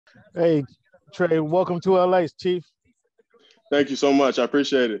Hey, Trey, welcome to LA, Chief. Thank you so much. I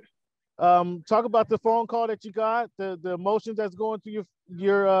appreciate it. Talk about the phone call that you got, the emotions that's going through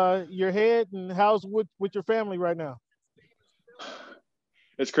your head, and how's with your family right now.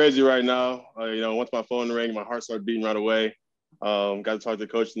 It's crazy right now. Once my phone rang, my heart started beating right away. Got to talk to the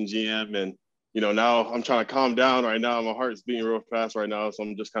coach and GM, and now I'm trying to calm down right now. My heart is beating real fast right now, so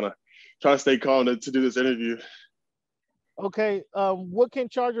I'm just kind of trying to stay calm to do this interview. Okay, what can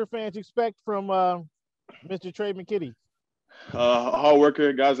Charger fans expect from Mr. Tre McKitty? A hard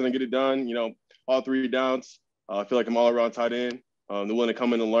worker, guys gonna get it done. All three downs. I feel like I'm all around tight end. They're willing to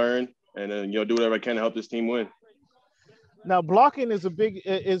come in and learn, and then do whatever I can to help this team win. Now, blocking is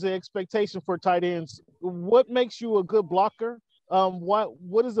an expectation for tight ends. What makes you a good blocker?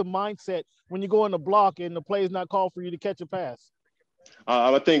 What is the mindset when you go in the block and the play is not called for you to catch a pass?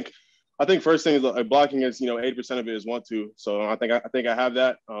 I think first thing is blocking is 80% of it is want to. So I think I have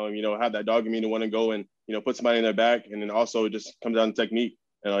that. Have that dog in me to want to go and put somebody in their back, and then also it just comes down to technique.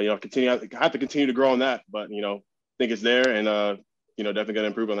 And continue. I have to continue to grow on that, but think it's there, and definitely got to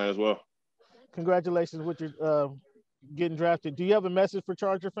improve on that as well. Congratulations with your getting drafted. Do you have a message for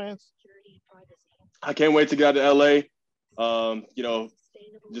Charger fans? I can't wait to get out to LA.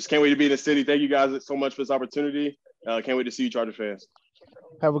 Just can't wait to be in the city. Thank you guys so much for this opportunity. Can't wait to see you, Charger fans.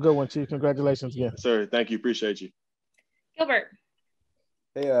 Have a good one, Chief. Congratulations again. Sir, thank you. Appreciate you. Gilbert.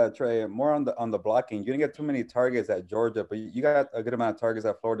 Hey, Trey, more on the blocking. You didn't get too many targets at Georgia, but you got a good amount of targets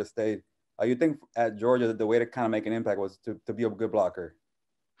at Florida State. You think at Georgia that the way to kind of make an impact was to be a good blocker?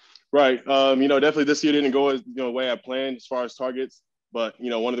 Right. Definitely this year didn't go as the way I planned as far as targets. But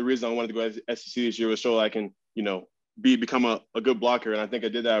one of the reasons I wanted to go to SEC this year was so I can become a good blocker, and I think I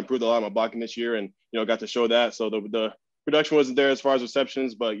did that. I improved a lot of my blocking this year, and got to show that. So the production wasn't there as far as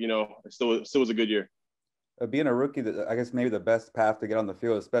receptions, but it still was a good year. Being a rookie, I guess maybe the best path to get on the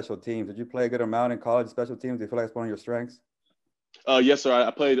field is special teams. Did you play a good amount in college special teams? Do you feel like it's one of your strengths? Yes, sir.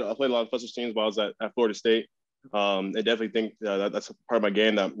 I played a lot of special teams while I was at Florida State. I definitely think that's a part of my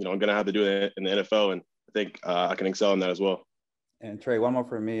game that I'm going to have to do it in the NFL, and I think I can excel in that as well. And Trey, one more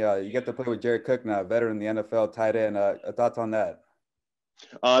for me. You get to play with Jared Cook now, veteran in the NFL, tight end. Thoughts on that?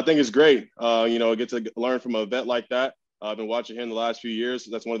 I think it's great. Get to learn from a vet like that. I've been watching him the last few years.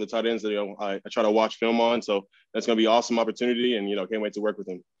 That's one of the tight ends that I try to watch film on. So that's going to be an awesome opportunity, and can't wait to work with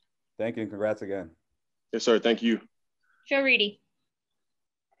him. Thank you, and congrats again. Yes, sir. Thank you. Joe Reedy.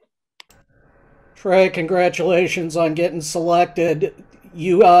 Trey, congratulations on getting selected.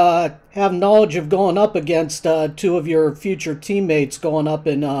 You have knowledge of going up against two of your future teammates going up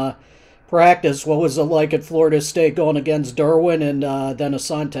in practice. What was it like at Florida State going against Derwin and then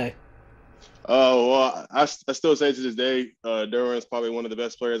Asante? Oh, well, I still say to this day, Derwin is probably one of the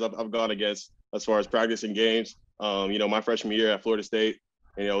best players I've gone against as far as practicing games. My freshman year at Florida State,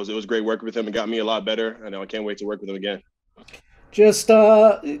 it was great working with him. It got me a lot better, and I can't wait to work with him again. Just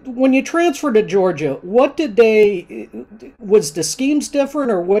when you transferred to Georgia, was the schemes different,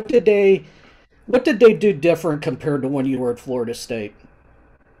 or what did they do different compared to when you were at Florida State?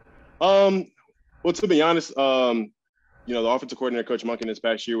 Well, to be honest, the offensive coordinator, Coach Monken, this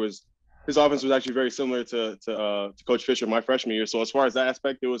past year his offense was actually very similar to Coach Fisher my freshman year. So as far as that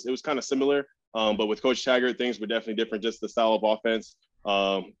aspect, it was kind of similar. But with Coach Taggart, things were definitely different. Just the style of offense,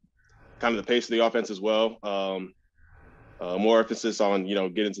 kind of the pace of the offense as well. More emphasis on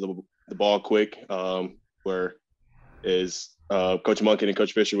getting to the ball quick, where Coach Monken and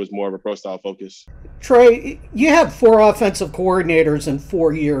Coach Fisher was more of a pro style focus. Trey, you had 4 offensive coordinators in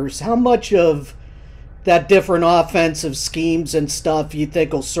 4 years. How much of that different offensive schemes and stuff you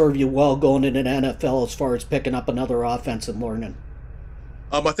think will serve you well going into the NFL as far as picking up another offense and learning?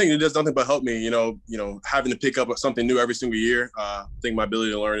 I think it does nothing but help me. Having to pick up something new every single year. I think my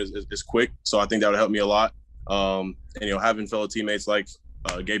ability to learn is quick, so I think that would help me a lot. And having fellow teammates like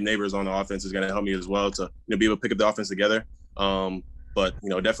Gabe Neighbors on the offense is going to help me as well to be able to pick up the offense together. But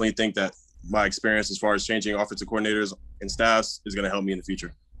definitely think that my experience as far as changing offensive coordinators and staffs is going to help me in the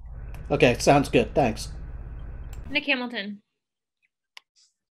future. Okay, sounds good. Thanks. Nick Hamilton.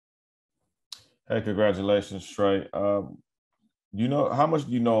 Hey, congratulations, Trey. How much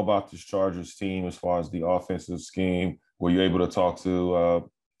do you know about this Chargers team as far as the offensive scheme? Were you able to talk to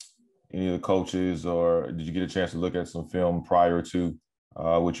any of the coaches, or did you get a chance to look at some film prior to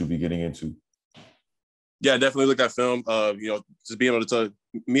what you'll be getting into? Yeah, definitely looked at film. Just being able to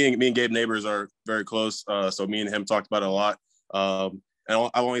me and Gabe Neighbors are very close. So me and him talked about it a lot. And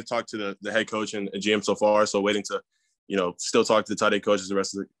I've only talked to the head coach and GM so far. So waiting to, still talk to the tight end coaches, the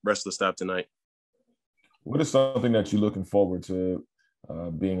rest of the staff tonight. What is something that you're looking forward to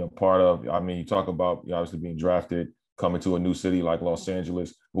being a part of? I mean, you talk about obviously being drafted, coming to a new city like Los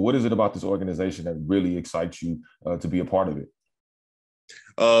Angeles. But what is it about this organization that really excites you to be a part of it?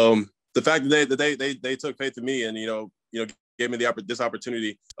 The fact that they took faith in me and gave me this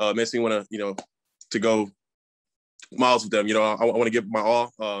opportunity makes me want to go miles with them. I want to give my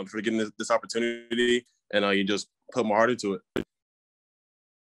all for getting this opportunity, and you just put my heart into it.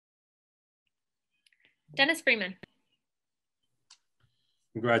 Dennis Freeman.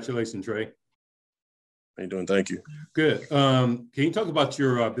 Congratulations, Trey. How you doing? Thank you. Good. Can you talk about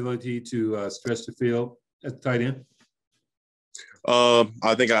your ability to stretch the field at the tight end?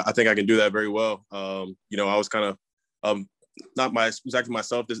 I think I can do that very well. I was kind of not exactly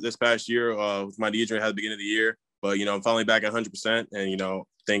myself this past year with my knee injury at the beginning of the year, but I'm finally back at 100%, and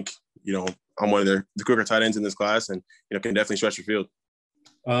think I'm one of the quicker tight ends in this class, and can definitely stretch the field.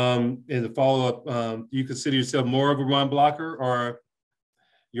 And the follow-up, do you consider yourself more of a run blocker, or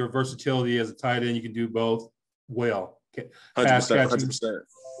your versatility as a tight end, you can do both well?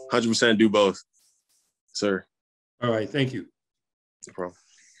 100% do both, sir. All right, thank you. No problem.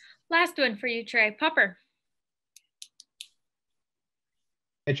 Last one for you, Trey. Popper.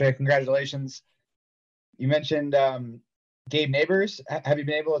 Hey, Trey, congratulations. You mentioned Gabe Neighbors. Have you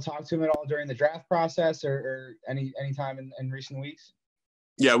been able to talk to him at all during the draft process or any time in recent weeks?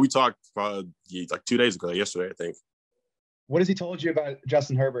 Yeah, we talked like 2 days ago, yesterday, I think. What has he told you about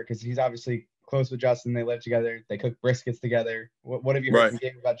Justin Herbert? Because he's obviously close with Justin. They live together. They cook briskets together. What have you heard from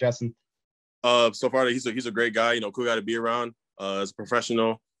Gabe about Justin? So far, he's a great guy. Cool guy to be around. As a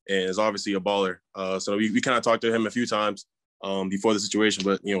professional, and is obviously a baller. So we kind of talked to him a few times before the situation,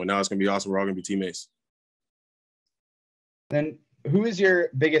 but now it's gonna be awesome. We're all gonna be teammates. Then, who is your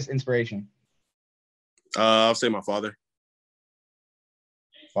biggest inspiration? I'll say my father.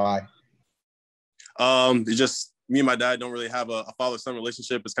 Why? It's just me and my dad don't really have a father-son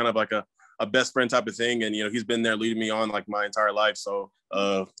relationship. It's kind of like a best friend type of thing, and he's been there leading me on like my entire life. So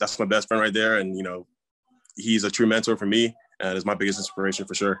that's my best friend right there, and he's a true mentor for me, and is my biggest inspiration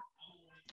for sure.